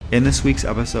In this week's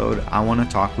episode, I want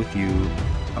to talk with you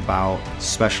about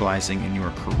specializing in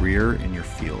your career, in your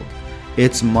field.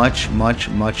 It's much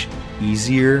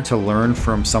easier to learn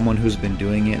from someone who's been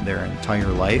doing it their entire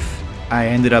life. I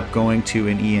ended up going to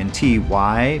an ENT.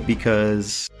 Why?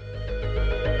 Because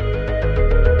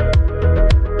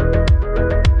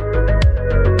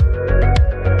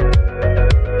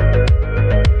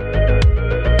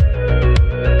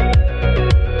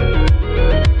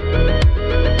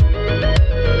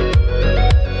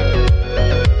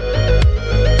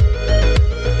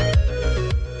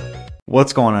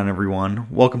what's going on, everyone?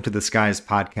 Welcome to the Skies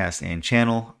podcast and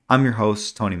channel. I'm your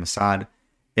host, Tony Masad.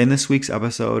 In this week's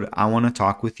episode, I want to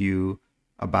talk with you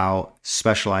about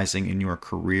specializing in your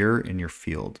career, in your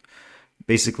field.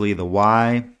 Basically, the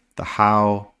why, the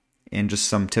how, and just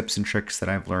some tips and tricks that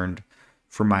I've learned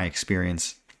from my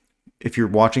experience. If you're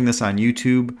watching this on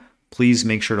YouTube, please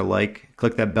make sure to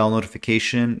click that bell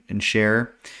notification, and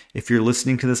share. If you're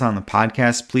listening to this on the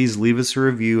podcast, please leave us a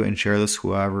review and share this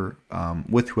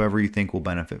with whoever you think will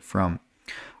benefit from.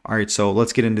 All right, so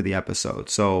let's get into the episode.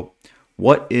 So,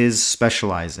 what is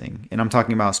specializing? And I'm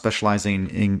talking about specializing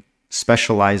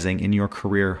in your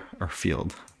career or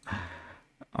field.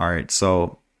 All right,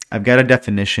 so I've got a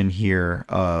definition here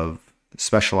of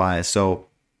specialize. So,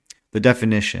 the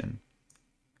definition: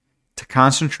 to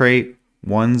concentrate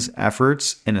one's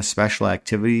efforts in a special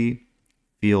activity,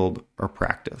 field, or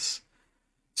practice.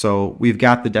 So we've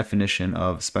got the definition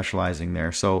of specializing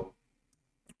there. So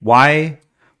why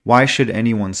should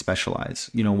anyone specialize?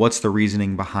 What's the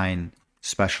reasoning behind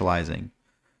specializing?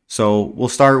 So we'll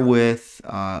start with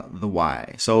the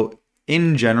why. So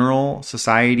in general,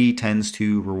 society tends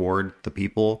to reward the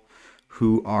people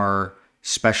who are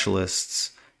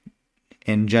specialists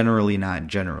and generally not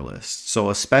generalists. So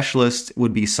a specialist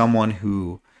would be someone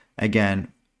who,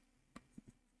 again,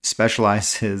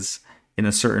 specializes in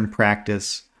a certain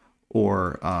practice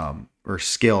or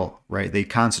skill, right? They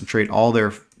concentrate all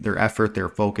their effort, their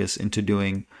focus into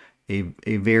doing a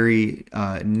very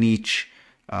niche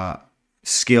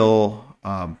skill,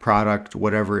 product,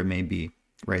 whatever it may be,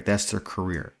 right? That's their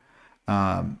career.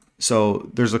 So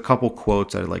there's a couple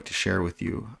quotes I'd like to share with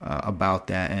you about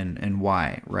that and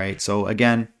why, right? So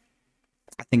again,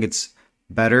 I think it's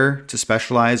better to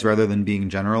specialize rather than being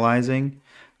generalizing,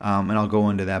 and I'll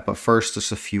go into that. But first,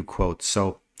 just a few quotes.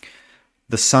 So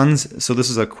this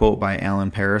is a quote by Alan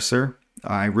Pariser.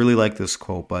 I really like this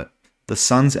quote, but the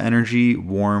sun's energy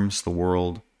warms the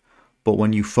world, but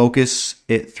when you focus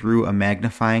it through a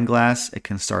magnifying glass, it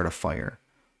can start a fire.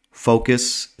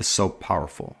 Focus is so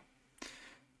powerful.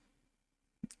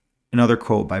 Another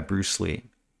quote by Bruce Lee: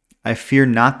 I fear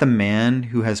not the man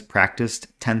who has practiced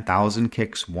 10,000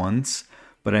 kicks once,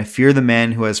 but I fear the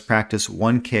man who has practiced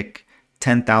one kick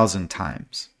 10,000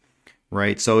 times.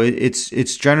 Right? So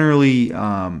it's generally,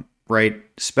 right,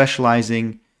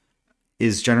 specializing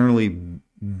is generally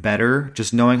better,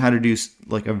 just knowing how to do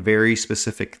like a very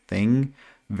specific thing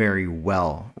very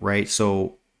well, right?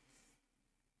 So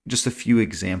just a few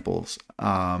examples.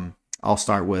 I'll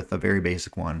start with a very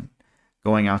basic one.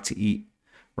 Going out to eat,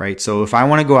 right? So if I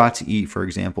want to go out to eat, for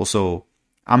example, so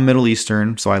I'm Middle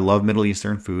Eastern, so I love Middle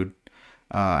Eastern food.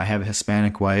 I have a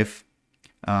Hispanic wife,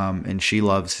 and she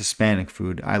loves Hispanic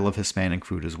food. I love Hispanic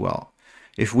food as well.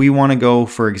 If we want to go,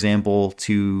 for example,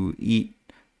 to eat,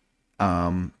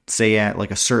 say at like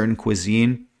a certain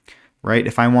cuisine, right?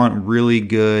 If I want really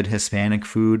good Hispanic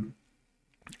food,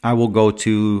 I will go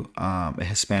to a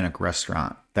Hispanic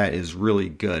restaurant that is really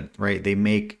good, right? They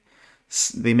make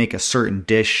a certain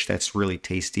dish that's really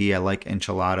tasty. I like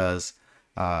enchiladas.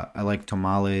 I like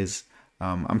tamales.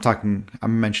 I'm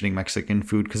mentioning Mexican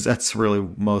food because that's really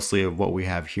mostly of what we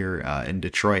have here in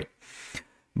Detroit.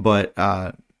 But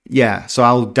yeah, so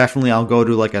I'll go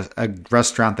to like a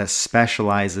restaurant that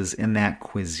specializes in that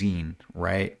cuisine,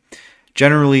 right?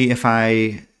 Generally, if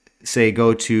I say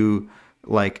go to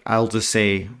I'll just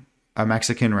say a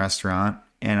Mexican restaurant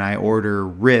and I order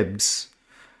ribs,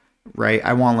 right?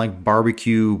 I want like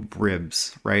barbecue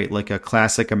ribs, right? Like a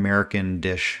classic American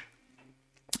dish.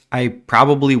 I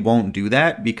probably won't do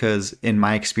that because in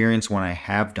my experience, when I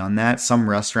have done that, some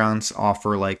restaurants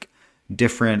offer like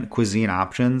different cuisine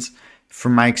options.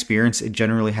 From my experience, it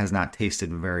generally has not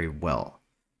tasted very well.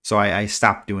 So I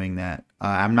stopped doing that.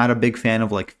 I'm not a big fan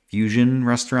of like fusion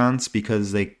restaurants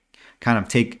because they kind of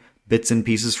take bits and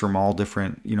pieces from all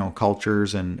different,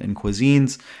 cultures and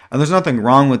cuisines. And there's nothing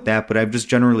wrong with that, but I've just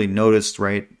generally noticed,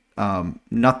 right,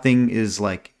 nothing is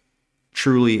like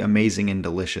truly amazing and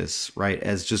delicious, right,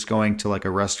 as just going to like a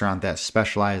restaurant that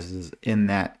specializes in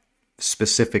that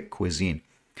specific cuisine,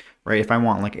 right? If I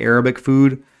want like Arabic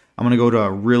food, I'm going to go to a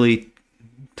really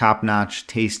top-notch,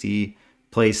 tasty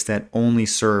place that only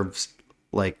serves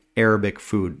like Arabic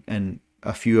food and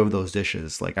a few of those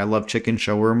dishes. Like I love chicken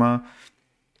shawarma.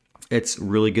 It's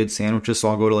really good sandwiches, so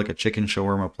I'll go to like a chicken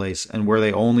shawarma place and where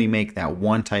they only make that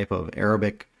one type of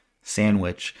Arabic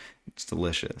sandwich. It's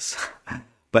delicious.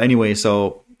 But anyway,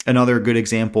 so another good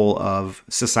example of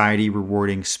society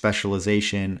rewarding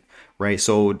specialization, right?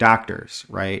 So doctors,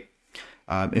 right?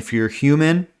 If you're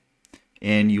human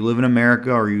and you live in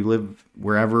America or you live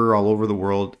wherever all over the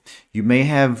world, you may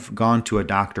have gone to a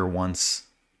doctor once,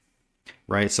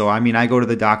 right? So, I mean, I go to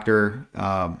the doctor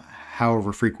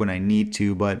however frequent I need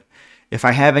to, but if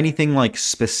I have anything like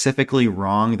specifically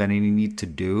wrong that I need to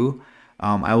do,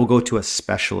 I will go to a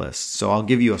specialist. So I'll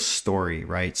give you a story,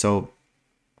 right? So,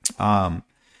 and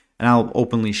I'll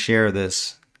openly share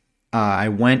this.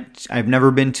 I've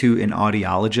never been to an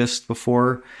audiologist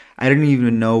before. I didn't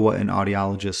even know what an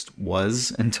audiologist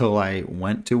was until I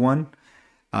went to one.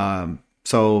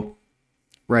 So,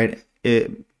 right,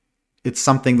 it's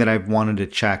something that I've wanted to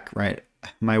check, right?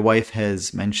 My wife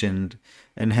has mentioned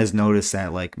and has noticed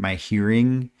that like my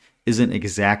hearing isn't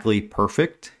exactly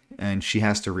perfect and she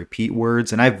has to repeat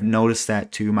words. And I've noticed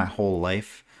that too my whole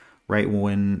life, right?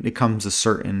 When it comes to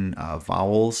certain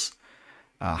vowels,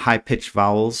 high-pitched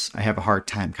vowels, I have a hard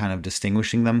time kind of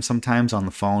distinguishing them sometimes on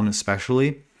the phone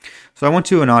especially. So I went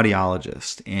to an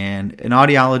audiologist, and an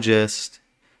audiologist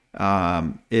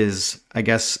is, I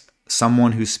guess,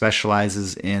 someone who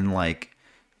specializes in like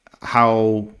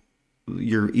how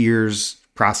your ears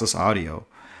process audio.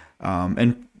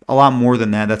 And a lot more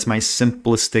than that. That's my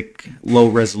simplistic,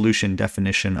 low-resolution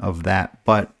definition of that.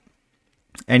 But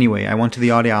anyway, I went to the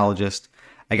audiologist.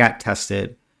 I got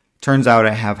tested. Turns out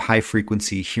I have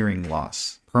high-frequency hearing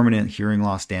loss, permanent hearing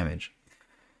loss damage.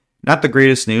 Not the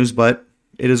greatest news, but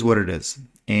it is what it is.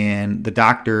 And the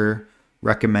audiologist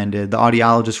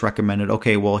recommended,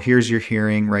 okay, well, here's your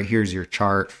hearing, right? Here's your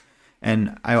chart.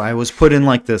 And I was put in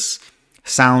like this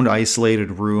sound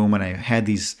isolated room, and I had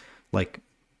these like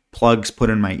plugs put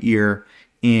in my ear,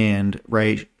 and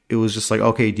right, it was just like,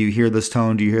 okay, do you hear this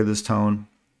tone? Do you hear this tone?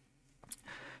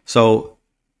 So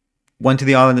went to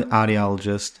the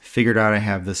audiologist, figured out I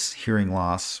have this hearing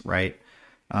loss, right?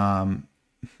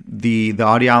 The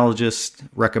audiologist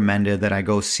recommended that I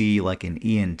go see like an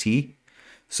ENT,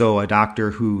 so a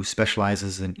doctor who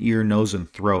specializes in ear, nose,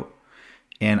 and throat.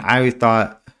 And I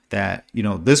thought that,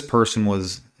 this person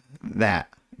was that,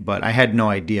 but I had no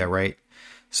idea, right?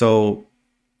 So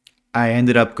I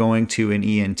ended up going to an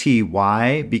ENT.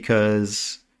 Why?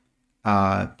 Because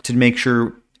to make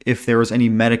sure if there was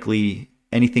anything medically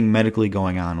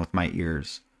going on with my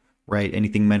ears, right?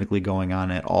 Anything medically going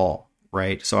on at all,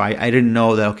 right? So I didn't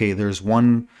know that, okay, there's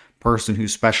one person who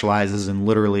specializes in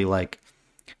literally like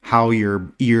how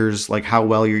your ears, like how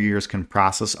well your ears can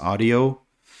process audio.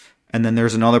 And then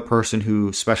there's another person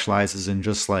who specializes in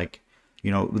just like,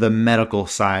 the medical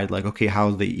side, like, okay,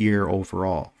 how's the ear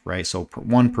overall, right? So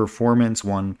one performance,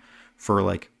 one for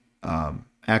like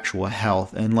actual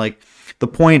health. And like the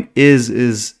point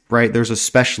is right, there's a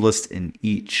specialist in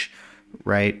each,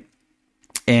 right?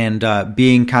 And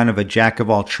being kind of a jack of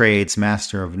all trades,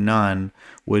 master of none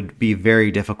would be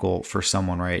very difficult for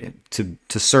someone, right?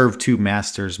 To serve two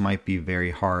masters might be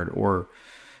very hard or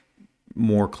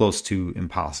more close to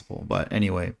impossible. But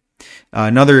anyway,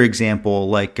 another example,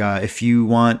 like if you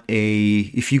have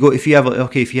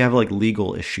like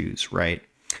legal issues, right?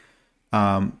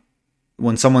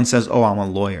 When someone says, "Oh, I'm a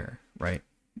lawyer," right?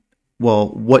 Well,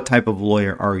 what type of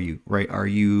lawyer are you, right? Are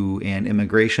you an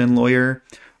immigration lawyer?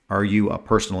 Are you a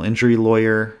personal injury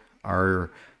lawyer? Are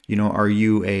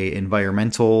you a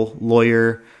environmental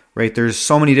lawyer, right? There's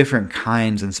so many different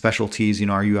kinds and specialties.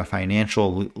 Are you a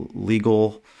financial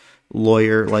legal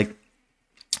lawyer? Like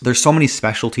there's so many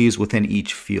specialties within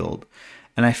each field.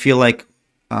 And I feel like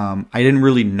I didn't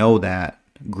really know that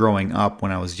growing up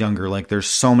when I was younger. Like there's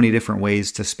so many different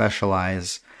ways to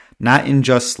specialize, not in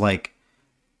just like,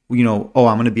 oh,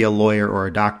 I'm going to be a lawyer or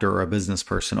a doctor or a business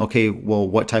person. Okay, well,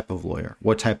 what type of lawyer?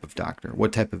 What type of doctor?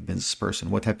 What type of business person?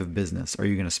 What type of business are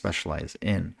you going to specialize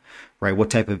in, right? What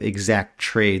type of exact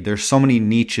trade? There's so many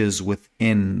niches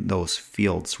within those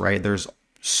fields, right? There's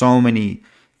so many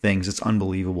things. It's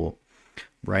unbelievable,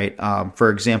 right? For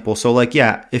example, so like,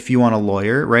 yeah, if you want a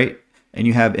lawyer, right, and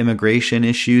you have immigration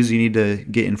issues you need to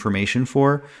get information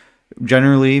for,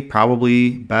 generally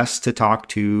probably best to talk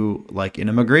to like an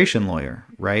immigration lawyer,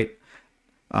 right?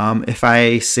 If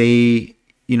I say,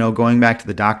 going back to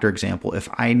the doctor example, if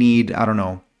I need, I don't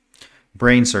know,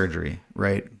 brain surgery,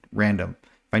 right? Random.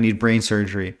 If I need brain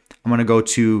surgery, I'm going to go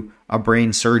to a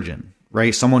brain surgeon,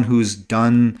 right? Someone who's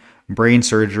done brain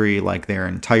surgery like their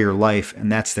entire life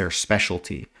and that's their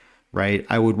specialty, right?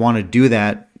 I would want to do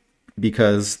that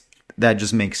because that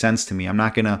just makes sense to me. I'm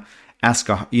not going to ask,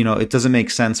 it doesn't make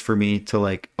sense for me to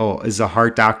like, oh, is a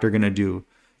heart doctor going to do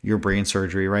your brain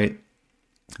surgery, right?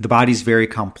 The body's very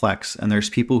complex, and there's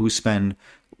people who spend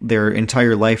their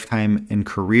entire lifetime and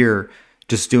career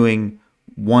just doing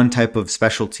one type of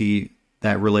specialty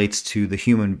that relates to the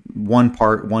human,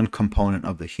 one component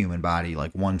of the human body,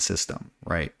 like one system,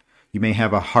 right? You may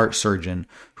have a heart surgeon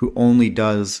who only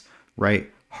does, right,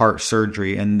 heart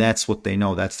surgery, and that's what they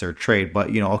know, that's their trade. But,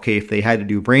 okay, if they had to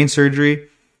do brain surgery,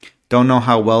 don't know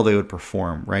how well they would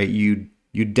perform, right? You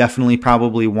definitely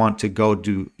probably want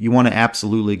to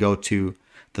absolutely go to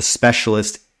the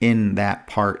specialist in that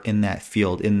part, in that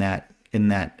field, in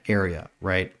that area,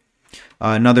 right?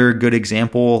 Another good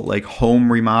example, like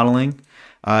home remodeling.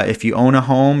 If you own a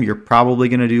home, you're probably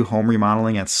going to do home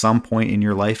remodeling at some point in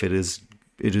your life. It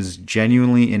is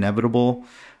genuinely inevitable,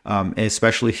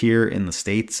 especially here in the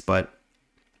States. But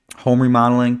home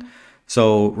remodeling,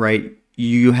 so right,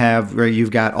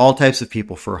 you've got all types of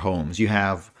people for homes. You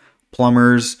have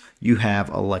plumbers, you have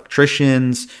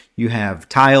electricians, you have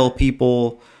tile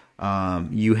people,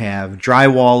 you have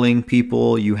drywalling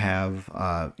people, you have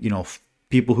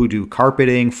people who do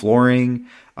carpeting, flooring.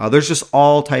 There's just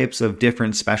all types of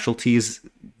different specialties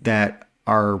that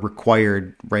are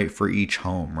required, right, for each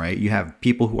home, right? You have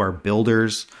people who are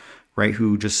builders, right,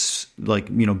 who just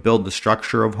build the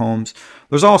structure of homes.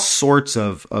 There's all sorts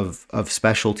of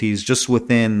specialties just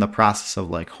within the process of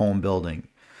like home building.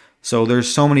 So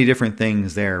there's so many different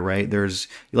things there, right? There's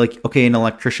an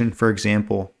electrician, for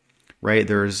example, right?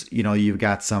 There's, you've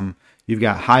got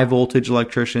high voltage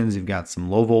electricians, you've got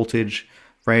some low voltage,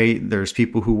 right? There's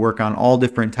people who work on all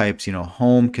different types,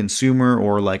 home, consumer,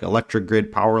 or like electric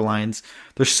grid power lines.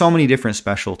 There's so many different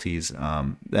specialties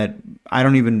that I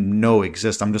don't even know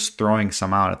exist. I'm just throwing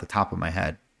some out at the top of my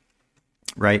head,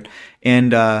 right?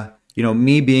 And,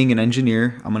 me being an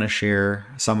engineer, I'm going to share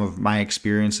some of my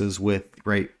experiences with,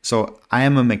 right? So I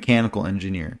am a mechanical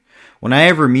engineer. When I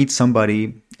ever meet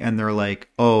somebody and they're like,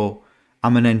 oh,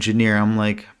 I'm an engineer, I'm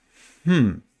like,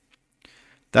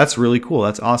 that's really cool.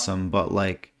 That's awesome. But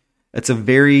like, it's a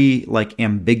very like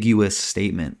ambiguous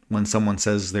statement when someone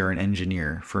says they're an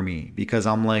engineer for me, because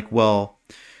I'm like, well,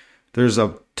 there's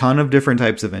a ton of different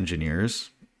types of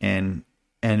engineers, and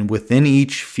within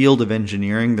each field of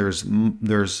engineering,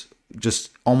 there's just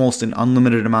almost an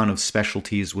unlimited amount of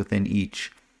specialties within each,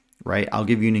 right? I'll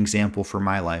give you an example for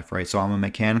my life, right? So I'm a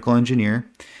mechanical engineer,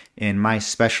 and my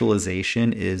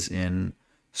specialization is in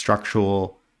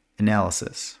structural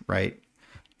analysis, right?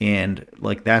 And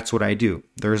like, that's what I do.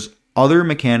 There's other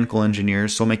mechanical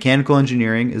engineers. So mechanical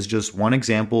engineering is just one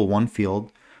example, one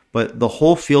field, but the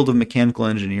whole field of mechanical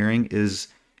engineering is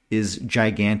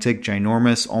gigantic,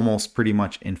 ginormous, almost pretty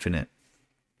much infinite.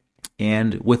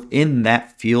 And within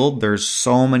that field, there's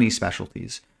so many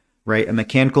specialties, right? A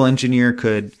mechanical engineer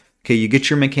you get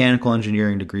your mechanical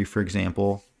engineering degree, for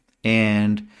example,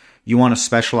 and you want to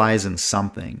specialize in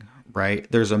something, right?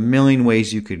 There's a million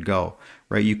ways you could go,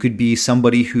 right? You could be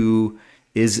somebody who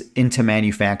is into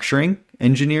manufacturing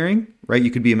engineering, right? You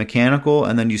could be a mechanical,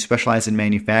 and then you specialize in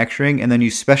manufacturing, and then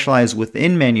you specialize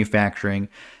within manufacturing,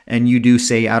 and you do,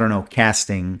 say, I don't know,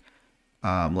 casting,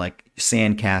 like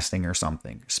sand casting or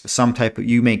something. Some type of,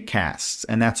 you make casts,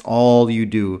 and that's all you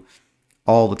do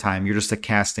all the time. You're just a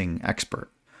casting expert,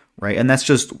 right? And that's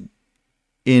just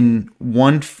in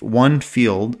one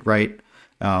field, right?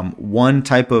 One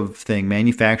type of thing,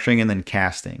 manufacturing, and then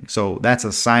casting. So that's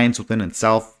a science within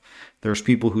itself. There's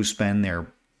people who spend their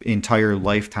entire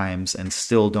lifetimes and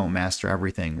still don't master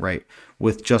everything, right?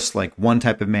 With just like one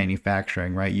type of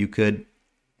manufacturing, right? You could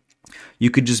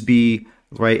just be,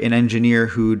 right, an engineer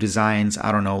who designs,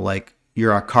 I don't know, like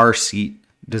you're a car seat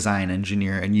design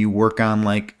engineer and you work on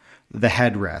like the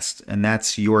headrest, and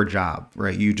that's your job,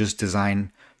 right? You just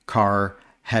design car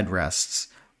headrests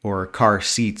or car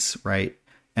seats, right?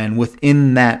 And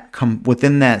within that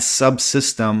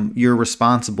subsystem, you're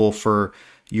responsible for,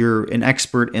 you're an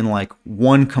expert in like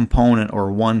one component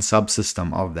or one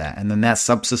subsystem of that. And then that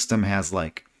subsystem has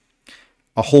like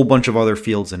a whole bunch of other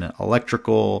fields in it.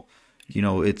 Electrical,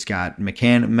 it's got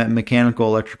mechanical,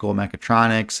 electrical,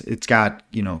 mechatronics. It's got,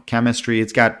 chemistry.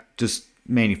 It's got just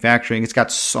manufacturing. It's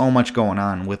got so much going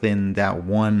on within that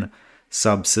one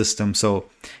subsystem. So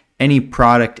any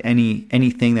product,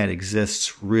 anything that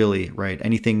exists, really, right?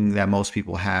 Anything that most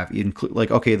people have, include,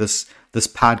 like, okay, this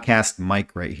podcast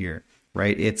mic right here,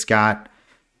 right? It's got,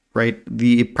 right?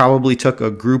 It probably took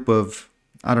a group of,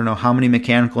 I don't know how many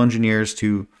mechanical engineers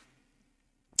to,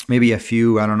 maybe a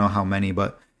few, I don't know how many,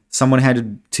 but someone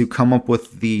had to come up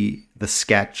with the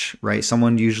sketch, right?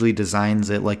 Someone usually designs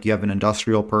it, like you have an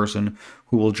industrial person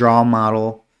who will draw a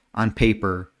model on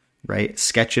paper, right?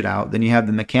 Sketch it out. Then you have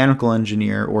the mechanical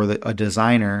engineer or a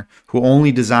designer who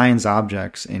only designs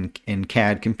objects in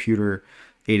CAD, computer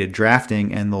aided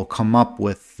drafting, and they'll come up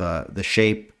with the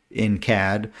shape in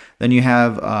CAD. Then you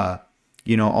have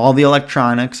all the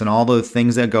electronics and all the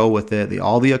things that go with it,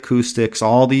 all the acoustics,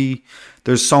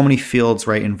 there's so many fields,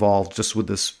 right, involved just with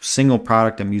this single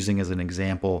product I'm using as an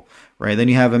example, right? Then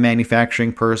you have a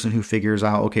manufacturing person who figures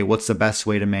out, okay, what's the best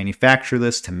way to manufacture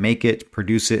this, to make it,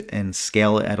 produce it, and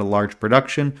scale it at a large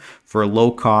production for a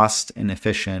low cost and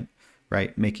efficient,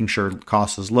 right? Making sure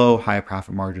cost is low, high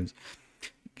profit margins.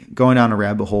 Going down a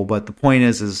rabbit hole, but the point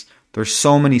is there's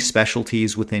so many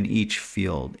specialties within each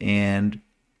field, and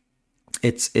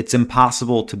it's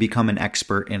impossible to become an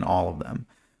expert in all of them,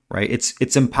 right?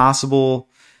 It's impossible,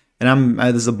 and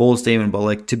this is a bold statement, but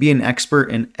like to be an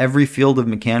expert in every field of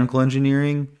mechanical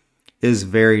engineering is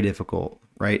very difficult,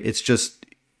 right? It's just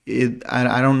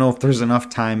I don't know if there's enough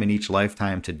time in each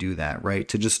lifetime to do that, right?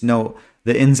 To just know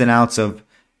the ins and outs of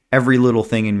every little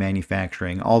thing in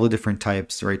manufacturing, all the different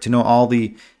types, right? To know all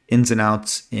the ins and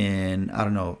outs in, I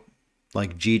don't know,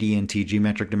 like GD&T,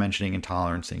 geometric dimensioning and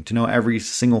tolerancing, to know every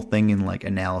single thing in like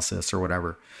analysis or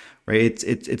whatever, right?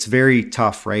 It's very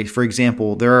tough, right? For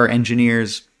example, there are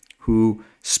engineers who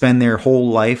spend their whole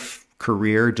life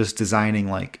career just designing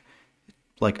like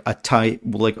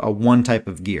a one type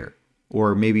of gear,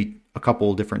 or maybe a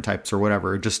couple different types or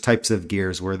whatever, just types of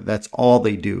gears where that's all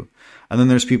they do. And then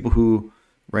there's people who,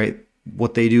 right,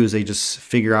 what they do is they just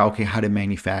figure out, okay, how to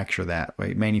manufacture that,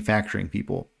 right? Manufacturing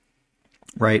people,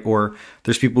 right? Or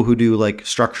there's people who do like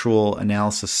structural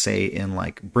analysis, say in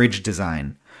like bridge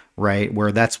design, right?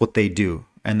 Where that's what they do.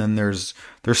 And then there's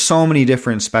so many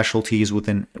different specialties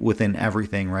within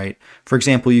everything, right? For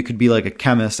example, you could be like a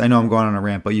chemist. I know I'm going on a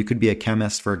rant, but you could be a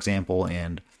chemist, for example,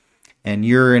 and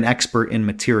you're an expert in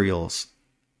materials,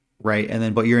 right?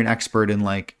 But you're an expert in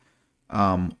like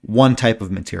one type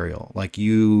of material, like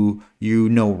you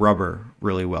know rubber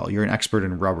really well. You're an expert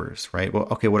in rubbers, right? Well,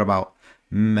 okay, what about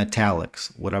metallics?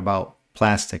 What about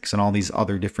plastics and all these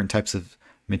other different types of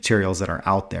materials that are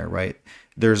out there, right?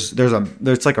 There's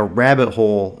like a rabbit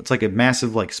hole. It's like a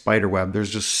massive like spider web.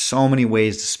 There's just so many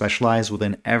ways to specialize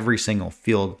within every single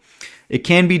field. It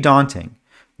can be daunting,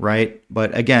 right?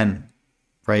 But again,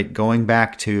 right, going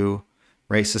back to,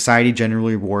 right, society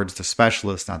generally rewards the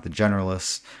specialists, not the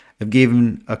generalists. I've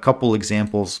given a couple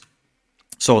examples.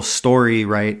 So a story,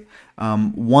 right?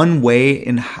 One way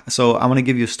so I'm going to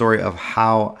give you a story of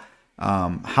how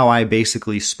I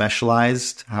basically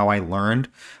specialized, how I learned.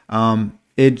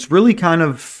 It's really kind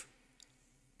of,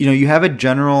 you have a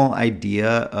general idea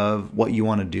of what you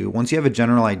want to do. Once you have a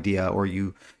general idea, or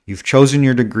you've chosen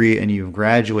your degree and you've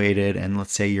graduated, and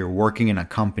let's say you're working in a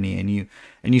company and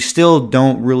you still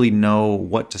don't really know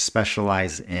what to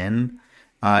specialize in,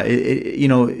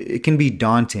 it can be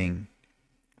daunting,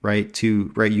 right?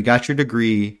 You got your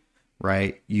degree,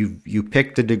 right? You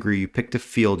picked a degree, you picked a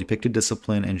field, you picked a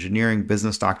discipline: engineering,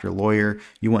 business, doctor, lawyer.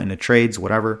 You went into trades,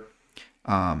 whatever.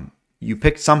 You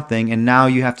picked something, and now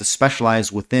you have to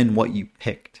specialize within what you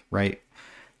picked, right?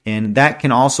 And that's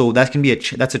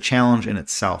a challenge in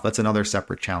itself. That's another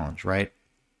separate challenge, right?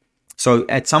 So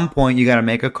at some point you got to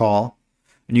make a call,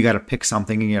 and you got to pick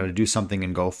something, and you got to do something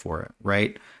and go for it,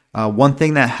 right? One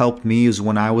thing that helped me is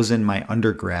when I was in my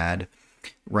undergrad,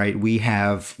 right?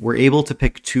 We're able to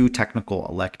pick 2 technical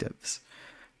electives.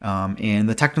 And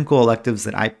the technical electives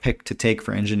that I picked to take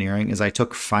for engineering is I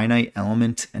took finite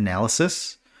element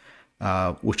analysis,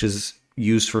 which is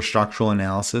used for structural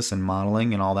analysis and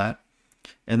modeling and all that.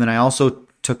 And then I also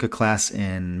took a class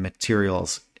in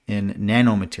materials, in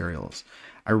nanomaterials.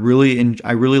 I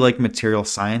really like material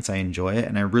science. I enjoy it.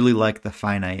 And I really like the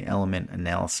finite element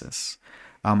analysis.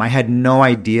 I had no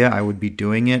idea I would be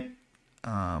doing it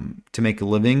to make a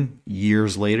living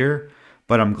years later,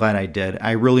 but I'm glad I did.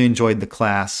 I really enjoyed the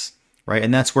class, right?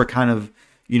 And that's where kind of,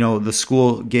 the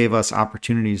school gave us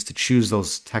opportunities to choose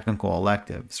those technical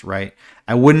electives, right?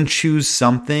 I wouldn't choose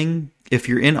something, if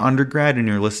you're in undergrad and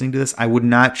you're listening to this, I would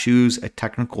not choose a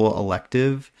technical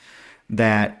elective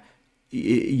that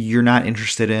you're not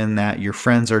interested in, that your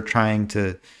friends are trying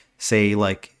to say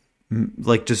like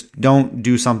just don't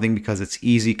do something because it's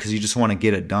easy, because you just want to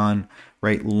get it done,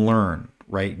 right? Learn,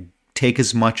 right? Take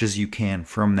as much as you can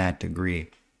from that degree,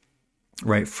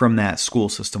 right? From that school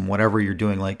system, whatever you're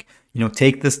doing, like,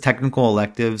 take this technical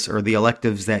electives, or the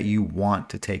electives that you want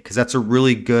to take, because that's a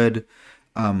really good,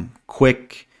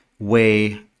 quick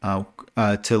way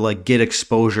to like get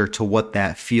exposure to what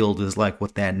that field is like,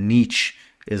 what that niche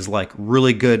is like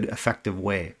really good, effective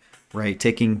way, right?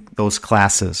 Taking those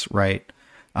classes, right?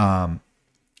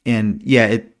 And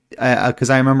yeah, because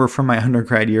I remember from my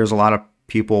undergrad years, a lot of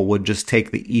people would just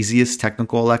take the easiest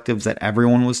technical electives that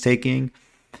everyone was taking,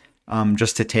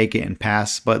 just to take it and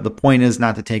pass. But the point is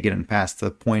not to take it and pass.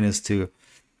 The point is to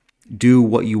do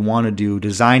what you want to do,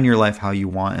 design your life how you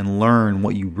want, and learn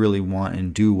what you really want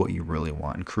and do what you really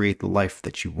want and create the life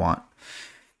that you want.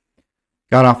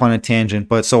 Got off on a tangent,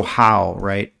 but so how,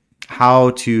 right?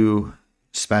 How to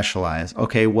specialize.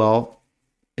 Okay, well,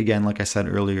 again, like I said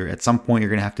earlier, at some point you're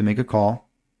going to have to make a call.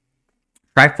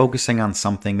 Try focusing on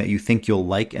something that you think you'll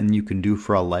like and you can do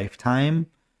for a lifetime.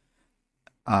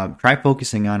 Try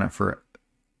focusing on it for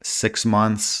 6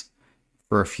 months,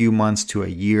 for a few months to a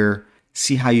year.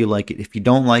 See how you like it. If you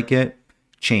don't like it,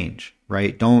 change,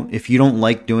 right? If you don't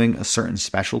like doing a certain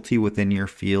specialty within your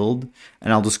field,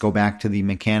 and I'll just go back to the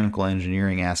mechanical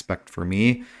engineering aspect for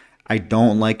me. I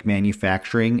don't like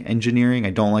manufacturing engineering. I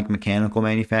don't like mechanical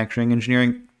manufacturing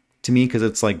engineering to me because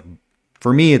it's like,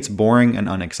 for me, it's boring and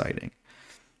unexciting.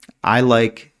 I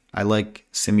like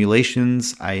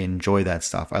simulations. I enjoy that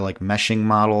stuff. I like meshing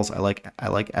models. I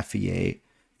like FEA,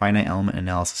 finite element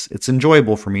analysis. It's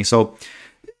enjoyable for me. So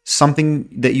something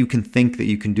that you can think that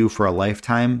you can do for a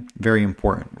lifetime, very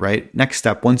important, right? Next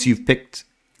step, once you've picked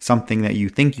something that you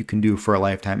think you can do for a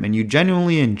lifetime and you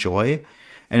genuinely enjoy,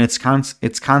 and it's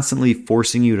constantly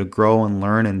forcing you to grow and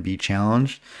learn and be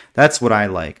challenged. That's what I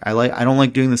like. I don't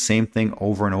like doing the same thing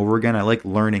over and over again. I like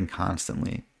learning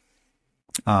constantly.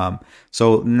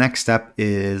 So the next step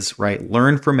is, right,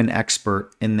 learn from an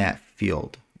expert in that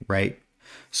field, right?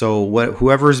 So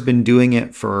whoever's been doing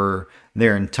it for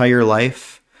their entire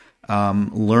life,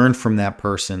 learn from that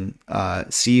person.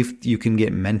 See if you can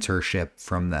get mentorship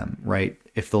from them, right?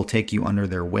 If they'll take you under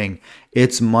their wing.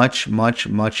 It's much, much,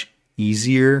 much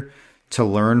easier to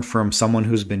learn from someone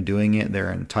who's been doing it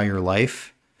their entire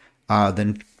life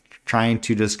than trying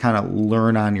to just kind of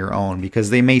learn on your own, because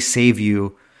they may save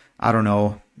you, I don't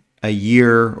know, a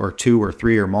year or 2 or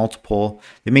 3 or multiple.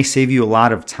 They may save you a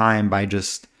lot of time by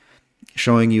just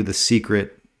showing you the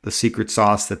secret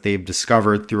sauce that they've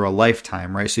discovered through a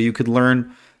lifetime, right? So you could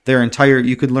learn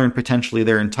potentially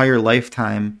their entire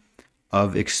lifetime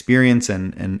of experience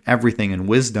and everything and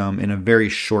wisdom in a very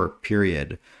short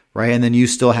period, right? And then you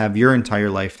still have your entire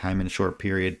lifetime in a short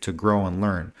period to grow and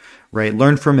learn, right?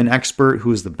 Learn from an expert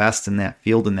who is the best in that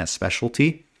field, in that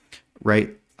specialty, right?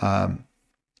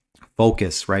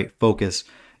 Focus, right? Focus,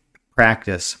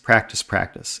 practice.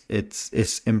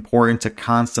 It's important to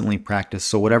constantly practice.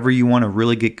 So whatever you want to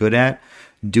really get good at,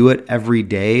 do it every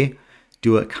day,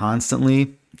 do it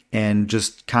constantly, and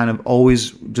just kind of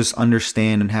always just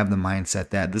understand and have the mindset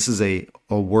that this is a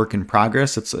work in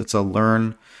progress. It's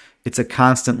a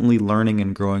constantly learning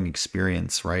and growing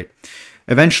experience, right?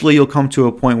 Eventually you'll come to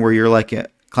a point where you're like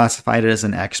classified as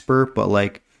an expert, but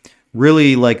like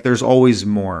really, like there's always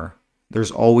more.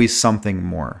 There's always something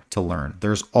more to learn.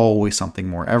 There's always something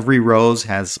more. Every rose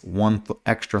has one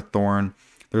extra thorn.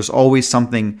 There's always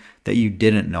something that you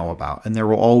didn't know about, and there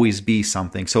will always be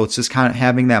something. So it's just kind of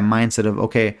having that mindset of,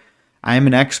 okay, I am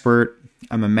an expert,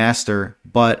 I'm a master,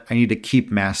 but I need to keep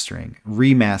mastering,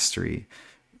 remastery,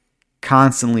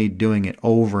 constantly doing it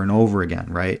over and over again,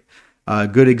 right? A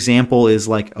good example is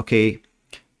like, okay,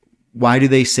 why do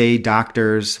they say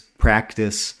doctors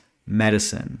practice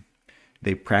medicine?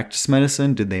 They practice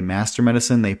medicine. Did they master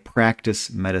medicine? They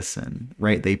practice medicine,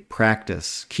 right? They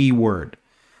practice, key word,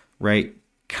 right?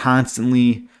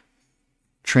 Constantly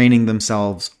training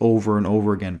themselves over and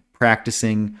over again,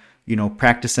 practicing,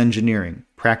 practice engineering,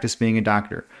 practice being a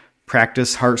doctor,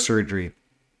 practice heart surgery,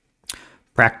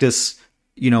 practice,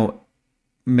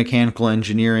 mechanical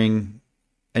engineering,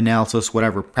 analysis,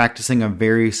 whatever, practicing a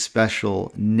very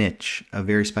special niche, a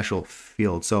very special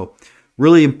field. So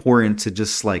really important to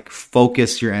just like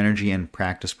focus your energy and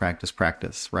practice,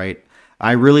 right?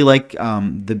 I really like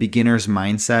the beginner's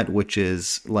mindset, which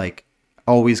is like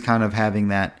always kind of having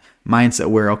that mindset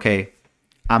where, okay,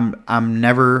 I'm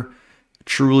never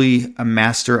truly a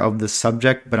master of the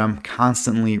subject, but I'm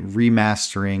constantly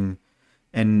remastering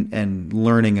and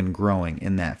learning and growing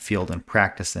in that field and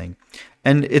practicing.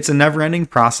 And it's a never-ending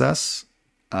process,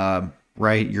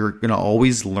 right? You're going to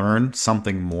always learn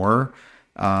something more.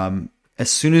 As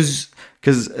soon as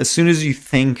you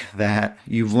think that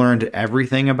you've learned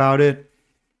everything about it,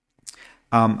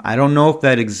 I don't know if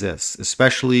that exists,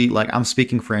 especially like I'm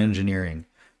speaking for engineering,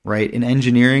 right? In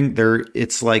engineering,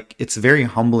 it's a very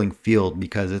humbling field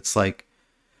because it's like,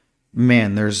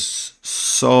 man, there's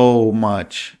so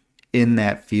much in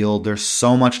that field. There's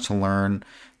so much to learn.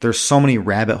 There's so many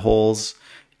rabbit holes.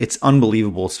 It's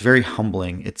unbelievable. It's very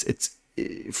humbling.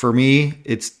 for me,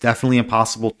 it's definitely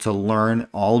impossible to learn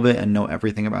all of it and know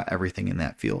everything about everything in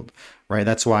that field, right?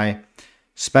 That's why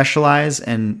specialize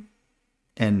and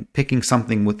picking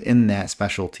something within that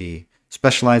specialty,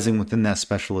 specializing within that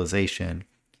specialization,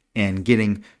 and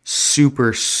getting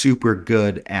super, super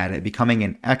good at it, becoming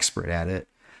an expert at it,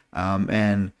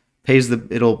 and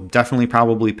it'll definitely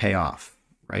probably pay off,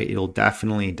 right? It'll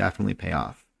definitely pay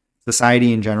off.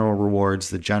 Society in general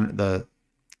rewards the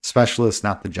specialists,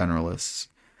 not the generalists.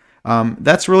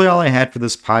 That's really all I had for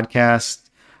this podcast.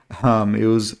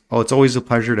 It's always a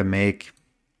pleasure to make.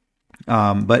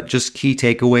 But just key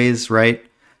takeaways, right?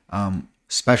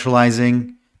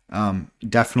 Specializing,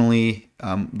 definitely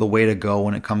the way to go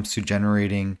when it comes to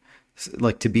generating,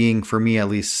 like to being, for me at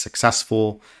least,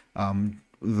 successful,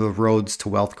 the roads to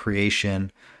wealth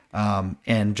creation,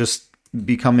 and just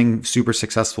becoming super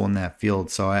successful in that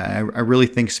field. So I really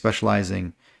think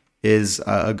specializing is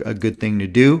a good thing to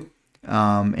do.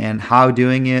 And how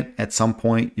doing it, at some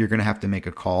point, you're going to have to make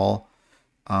a call.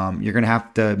 You're going to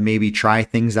have to maybe try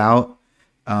things out,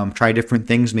 try different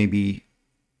things, maybe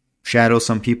shadow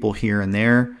some people here and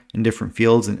there in different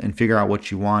fields and figure out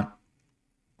what you want.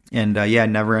 And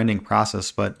never ending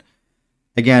process. But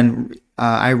again,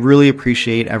 I really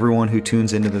appreciate everyone who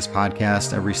tunes into this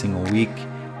podcast every single week.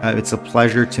 It's a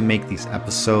pleasure to make these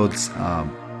episodes.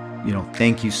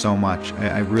 Thank you so much.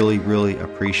 I really, really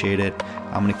appreciate it.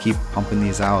 I'm going to keep pumping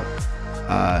these out.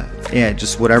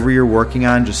 Just whatever you're working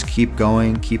on, just keep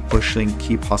going, keep pushing,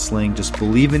 keep hustling. Just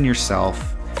believe in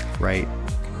yourself, right?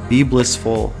 Be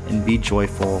blissful and be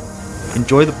joyful.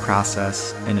 Enjoy the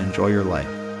process and enjoy your life.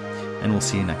 And we'll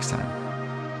see you next time.